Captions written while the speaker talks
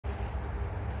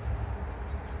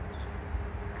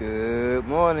Good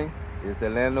morning. It's the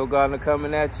Landlord Gardener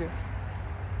coming at you.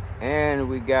 And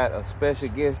we got a special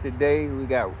guest today. We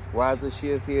got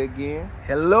LYCHEE here again.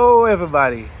 Hello,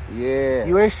 everybody. Yeah. If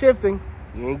you ain't shifting,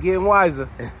 you ain't getting wiser.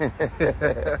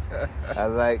 I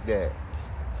like that.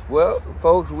 Well,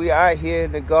 folks, we out here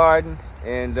in the garden.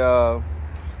 And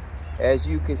as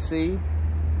you can see,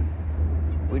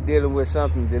 we're dealing with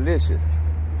something delicious.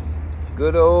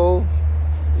 Good old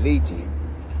lychee.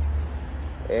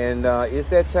 And it's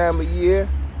that time of year,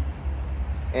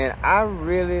 and I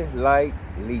really like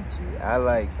lychee.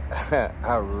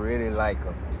 I really like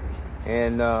them,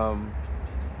 and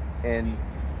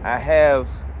I have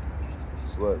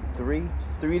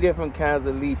three different kinds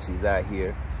of lychees out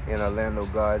here in Orlando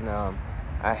Garden.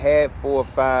 I had 4 or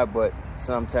 5, but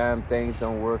sometimes things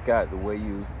don't work out the way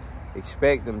you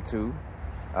expect them to.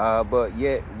 But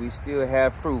yet we still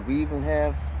have fruit. We even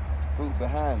have fruit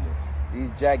behind us.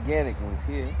 These gigantic ones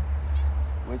here,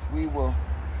 which we'll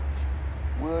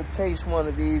taste one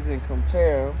of these and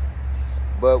compare them.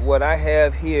 But what I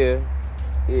have here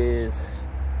is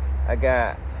I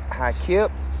got LYCHEE,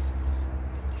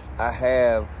 I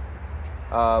have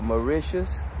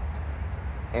Mauritius,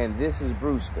 and this is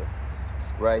Brewster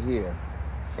right here.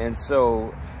 And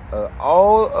so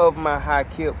all of my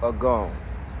LYCHEE are gone.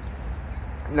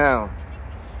 Now,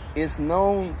 it's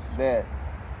known that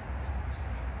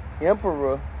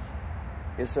Emperor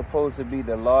is supposed to be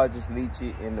the largest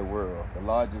lychee in the world, the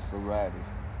largest variety.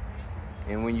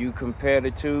 And when you compare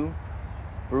the two,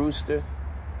 Brewster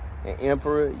and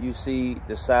Emperor, you see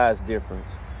the size difference.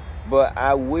 But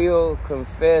I will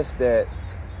confess that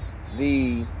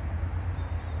the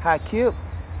LYCHEE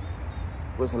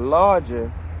was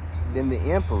larger than the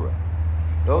Emperor.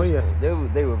 Those,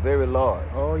 they were very large.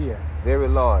 Oh yeah, very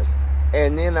large.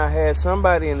 And then I had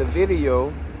somebody in the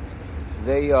video.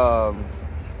 So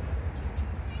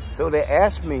they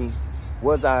asked me,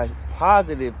 was I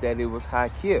positive that it was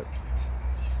LYCHEE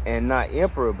and not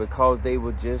Emperor because they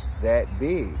were just that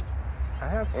big? I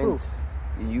have proof.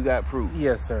 And you got proof?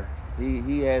 Yes, sir.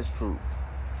 He has proof.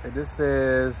 And this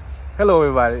says, hello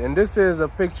everybody, and this is a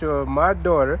picture of my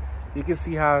daughter. You can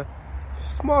see how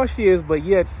small she is, but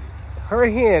yet her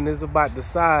hand is about the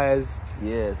size,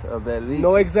 yes, of that lychee.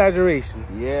 No exaggeration.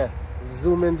 Yeah.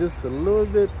 Zoom in just a little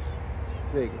bit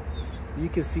bigger. You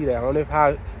can see that. I don't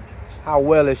know how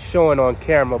well it's showing on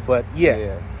camera, but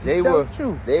yeah. They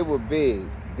were big.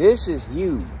 This is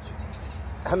huge.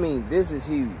 I mean, this is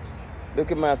huge.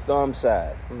 Look at my thumb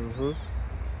size.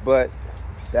 But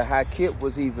the LYCHEE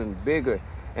was even bigger.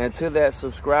 And to that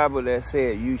subscriber that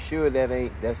said, you sure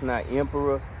that's not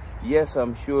Emperor? Yes,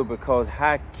 I'm sure, because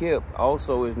LYCHEE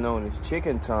also is known as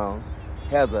chicken tongue,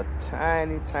 has a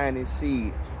tiny, tiny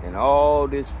seed and all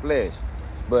this flesh.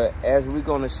 But as we're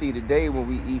going to see today when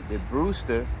we eat the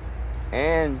Brewster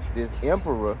and this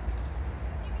Emperor,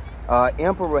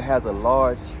 Emperor has a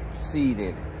large seed in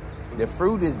it. The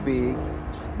fruit is big,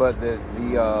 but the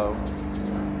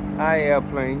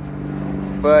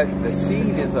airplane, but the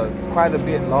seed is quite a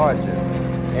bit larger.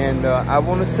 And I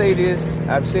want to say this,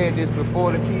 I've said this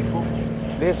before to people.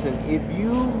 Listen, if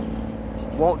you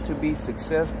want to be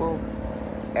successful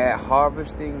at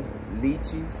harvesting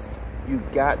lychees, you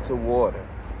got to water.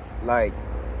 Like,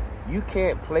 you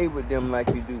can't play with them like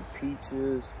you do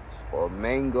peaches or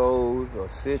mangoes or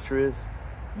citrus.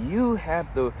 You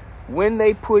have to, when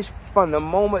they push, from the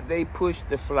moment they push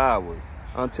the flowers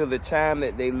until the time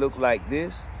that they look like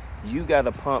this, you got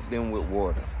to pump them with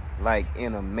water, like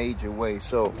in a major way.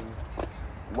 So,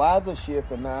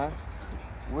 LYCHEE and I,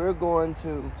 we're going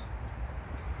to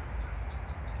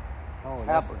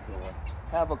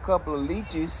have a couple of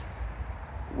lychees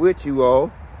with you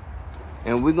all.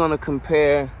 And we're gonna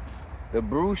compare the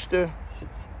Brewster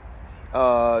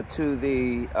to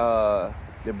the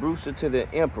Brewster to the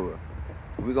Emperor.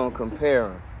 We're gonna compare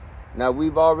them. Now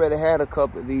we've already had a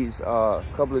couple of these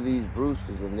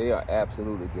Brewsters, and they are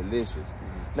absolutely delicious.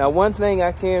 Now one thing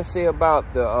I can say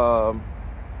about the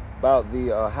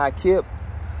LYCHEE,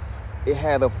 it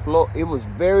had a flow. It was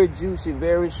very juicy,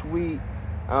 very sweet.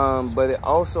 But it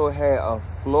also had a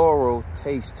floral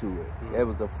taste to it. There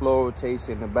was a floral taste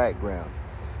in the background.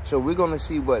 So we're gonna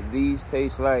see what these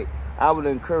taste like. I would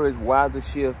encourage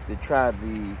LYCHEE to try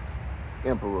the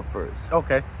Emperor first.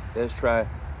 Okay. Let's try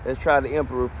the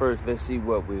Emperor first. Let's see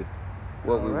what we're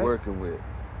working with.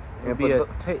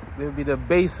 It'll be the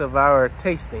base of our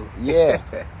tasting. Yeah.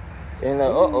 And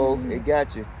it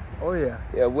got you. Oh yeah.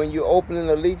 Yeah. When you're opening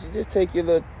the lychee, just take your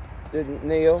the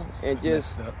nail and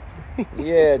just.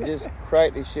 Yeah, just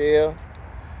crack the shell,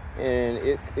 and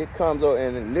it comes out,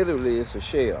 and literally it's a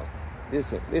shell.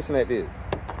 Listen at this.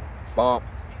 Bump.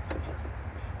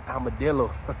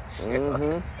 armadillo.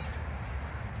 Mm-hmm.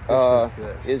 This is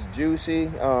good. It's juicy.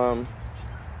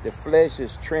 The flesh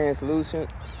is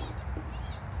translucent.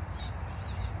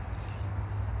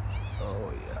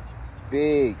 Oh yeah.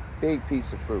 Big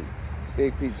piece of fruit.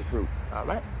 Big piece of fruit. All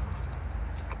right.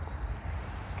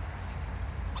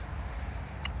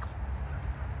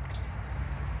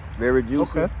 Very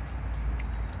juicy. Okay.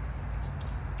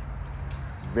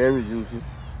 Very juicy.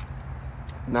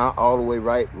 Not all the way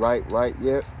right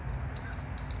yet.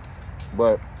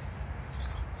 But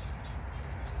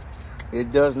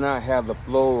it does not have the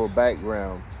floral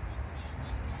background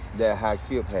that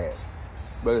LYCHEE has.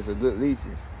 But it's a good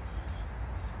lychee.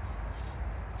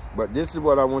 But this is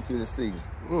what I want you to see.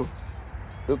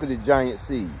 Look at the giant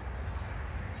seed.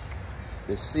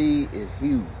 The seed is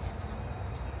huge.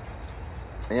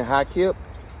 And LYCHEE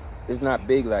is not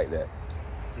big like that.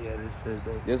 Yeah, this is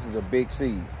big. This is a big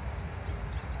seed.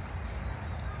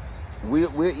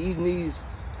 We're eating these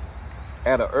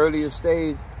at an earlier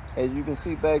stage. As you can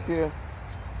see back here,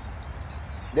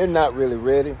 they're not really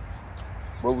ready,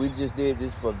 but we just did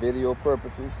this for video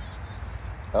purposes.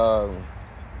 But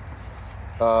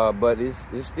it's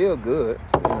still good.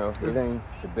 You know, it ain't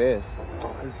the best.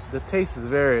 The taste is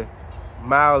very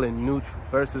mild and neutral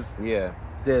versus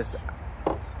this.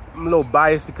 I'm a little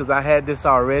biased because I had this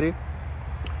already,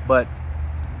 but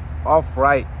off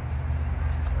right.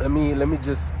 Let me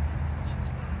just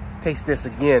taste this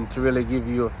again to really give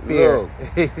you a feel.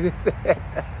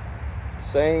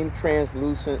 Same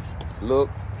translucent look,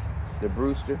 the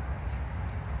Brewster.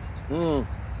 That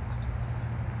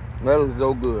was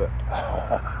so good.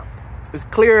 It's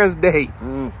clear as day.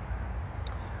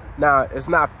 Now, it's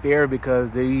not fair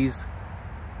because these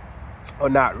are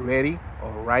not ready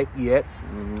or ripe yet.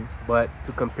 But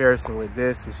to comparison with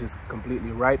this, which is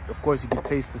completely ripe, of course you can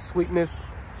taste the sweetness,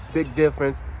 big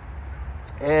difference,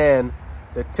 and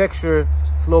the texture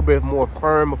is a little bit more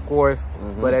firm, of course,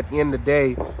 but at the end of the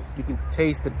day, you can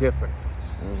taste the difference.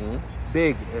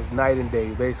 Big as night and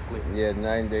day, basically. Yeah,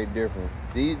 night and day difference.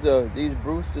 These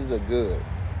Brewsters are good.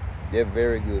 They're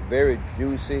very good, very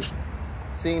juicy.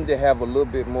 Seem to have a little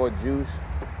bit more juice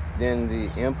than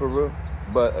the Emperor,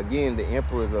 but again, the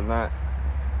Emperors are not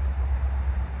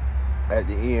at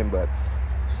the end, but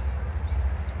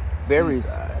very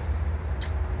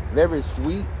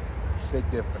sweet. Big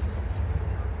difference.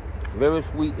 Very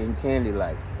sweet and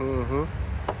candy-like.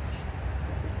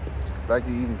 Like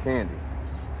you're eating candy.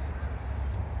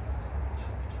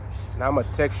 Now I'm a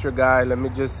texture guy. Let me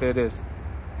just say this.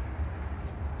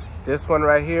 This one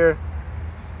right here,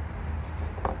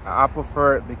 I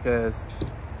prefer it because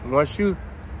once you...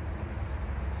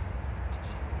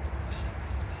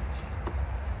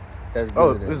 That's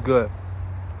good. It's good.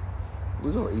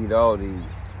 We're going to eat all these.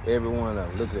 Every one of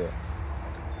them. Look at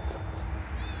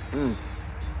that.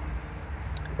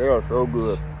 They are so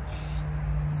good.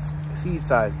 Seed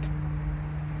size.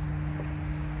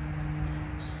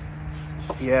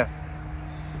 Yeah.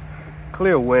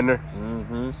 Clear winner.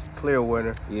 Clear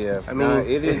winner. Yeah. I mean,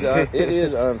 it is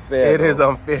unfair. It is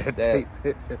unfair that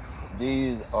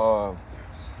these are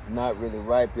not really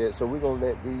ripe yet. So we're going to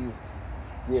let these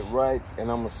get ripe, and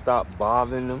I'm going to stop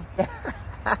bothering them. I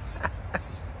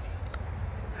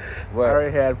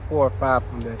already had 4 or 5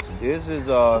 from this. This is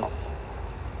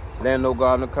Lando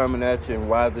Gardener coming at you in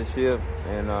wiser ship,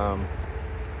 and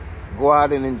go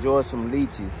out and enjoy some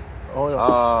lychees.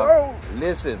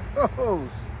 Listen,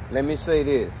 let me say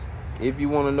this. If you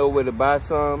want to know where to buy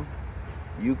some,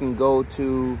 you can go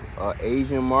to an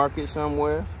Asian market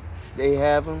somewhere. They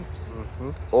have them.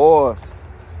 Or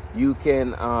you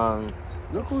can...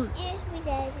 Look who's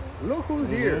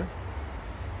here.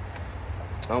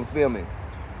 I'm filming.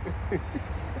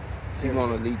 She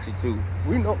want a lychee too.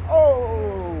 We know.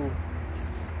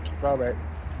 All right.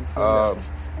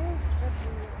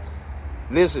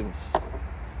 Listen,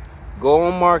 go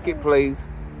on Marketplace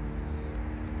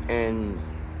and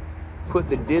put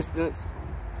the distance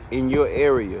in your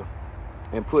area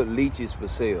and put lychees for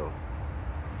sale.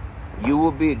 You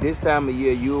will be, this time of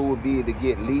year, you will be able to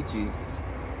get lychees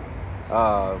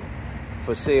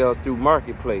for sale through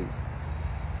Marketplace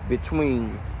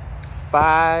between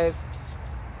 $5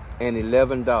 and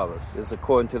 $11. It's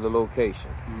according to the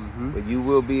location. But you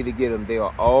will be able to get them. They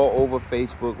are all over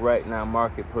Facebook right now,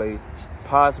 Marketplace,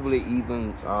 possibly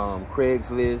even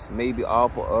Craigslist, maybe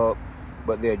OfferUp,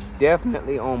 but they're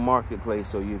definitely on Marketplace.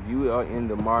 So if you are in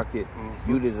the market,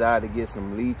 you desire to get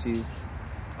some lychees,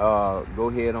 go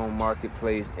ahead on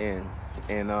Marketplace and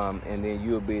then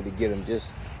you'll be able to get them. Just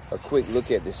a quick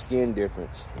look at the skin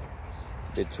difference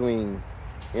between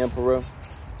Emperor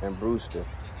and Brewster.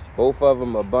 Both of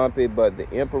them are bumpy, but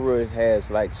the Emperor has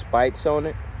like spikes on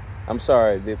it, I'm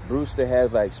sorry, the Brewster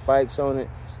has like spikes on it,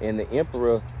 and the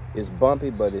Emperor is bumpy,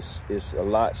 but it's a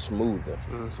lot smoother,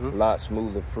 a lot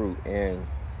smoother fruit. And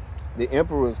the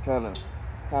Emperor is kind of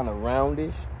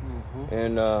roundish,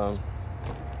 and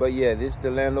but yeah, this is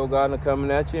the Landlord Gardener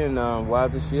coming at you, and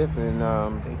Wives of Shift,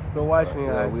 and thank you for watching,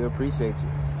 guys. We appreciate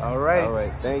you. All right, all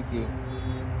right, thank you.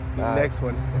 See you next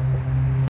one.